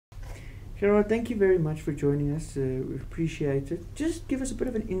Gerard, thank you very much for joining us. We appreciate it. Just give us a bit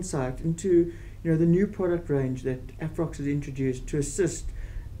of an insight into the new product range that Afrox has introduced to assist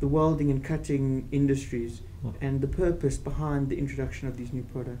the welding and cutting industries, and the purpose behind the introduction of these new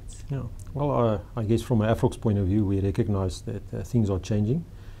products. Yeah. Well, I guess from an Afrox point of view, we recognize that things are changing,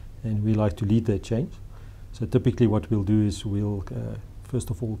 and we like to lead that change. So typically what we'll do is we'll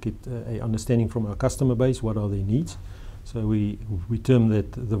first of all get a understanding from our customer base, what are their needs. So we term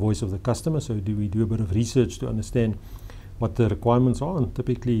that the voice of the customer. So we do a bit of research to understand what the requirements are, and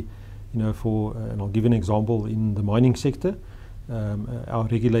typically, and I'll give an example in the mining sector. Our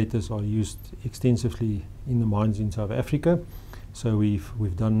regulators are used extensively in the mines in South Africa. So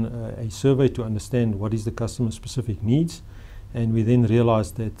we've done a survey to understand what is the customer specific needs, and we then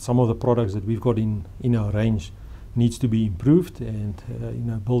realized that some of the products that we've got in our range needs to be improved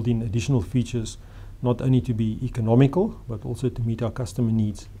and build in additional features, not only to be economical but also to meet our customer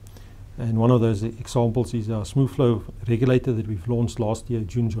needs. And one of those examples is our smooth flow regulator that we've launched last year,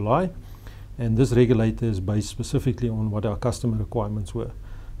 June, July. And this regulator is based specifically on what our customer requirements were.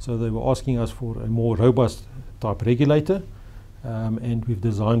 So they were asking us for a more robust type regulator, and we've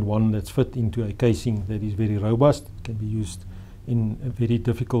designed one that's fit into a casing that is very robust, can be used in very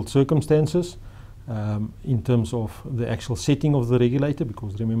difficult circumstances. In terms of the actual setting of the regulator,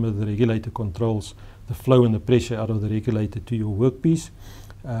 because remember the regulator controls the flow and the pressure out of the regulator to your workpiece.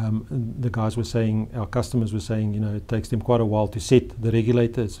 The guys were saying, our customers were saying, it takes them quite a while to set the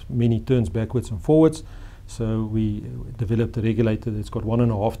regulator. It's many turns backwards and forwards. So we developed a regulator that's got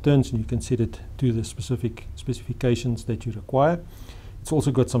 1.5 turns, and you can set it to the specific specifications that you require. It's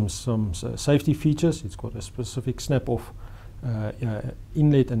also got some safety features. It's got a specific snap-off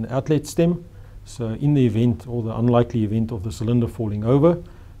inlet and outlet stem. So in the event, or the unlikely event of the cylinder falling over,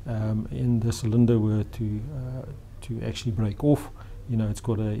 and the cylinder were to actually break off, it's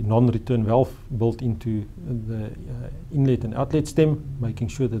got a non-return valve built into the inlet and outlet stem, making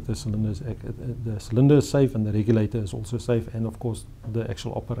sure that the cylinder is safe and the regulator is also safe, and of course the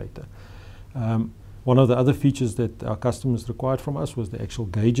actual operator. One of the other features that our customers required from us was the actual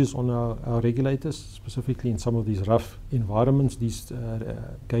gauges on our regulators. Specifically in some of these rough environments, these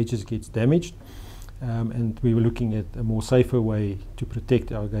gauges gets damaged, and we were looking at a more safer way to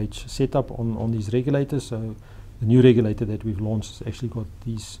protect our gauge setup on these regulators. So the new regulator that we've launched has actually got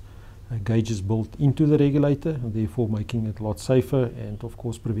these gauges built into the regulator, and therefore making it a lot safer, and of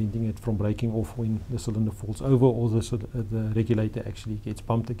course preventing it from breaking off when the cylinder falls over or the regulator actually gets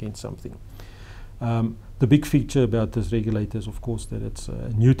bumped against something. The big feature about this regulator is, of course, that it's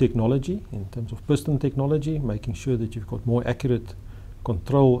new technology in terms of piston technology, making sure that you've got more accurate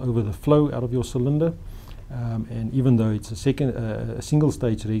control over the flow out of your cylinder. And even though it's a single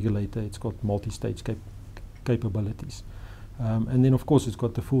stage regulator, it's got multi-stage capabilities. And then, of course, it's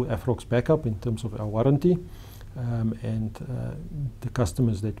got the full Afrox backup in terms of our warranty. And the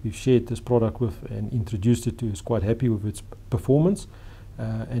customers that we've shared this product with and introduced it to is quite happy with its performance.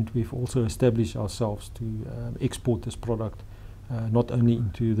 And we've also established ourselves to export this product not only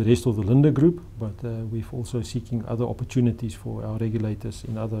into the rest of the Linde group, but we've also seeking other opportunities for our regulators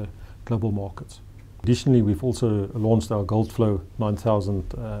in other global markets. Additionally, we've also launched our Goldflow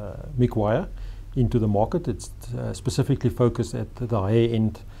 9000 MIG wire into the market. It's specifically focused at the higher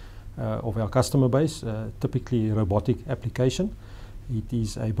end of our customer base, typically robotic application. It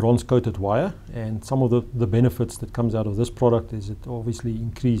is a bronze coated wire, and some of the benefits that comes out of this product is it obviously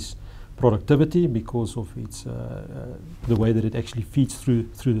increase productivity because of its the way that it actually feeds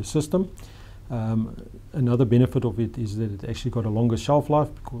through the system. Another benefit of it is that it actually got a longer shelf life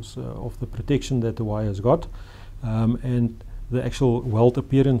because of the protection that the wire has got, and the actual weld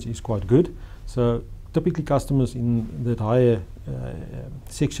appearance is quite good. So typically customers in that higher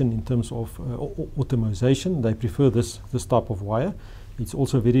section in terms of automation, they prefer this type of wire. It's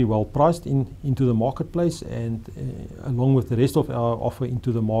also very well priced into the marketplace, and along with the rest of our offer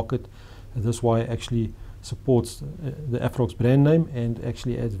into the market, this wire actually supports the Afrox brand name and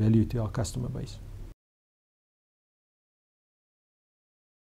actually adds value to our customer base.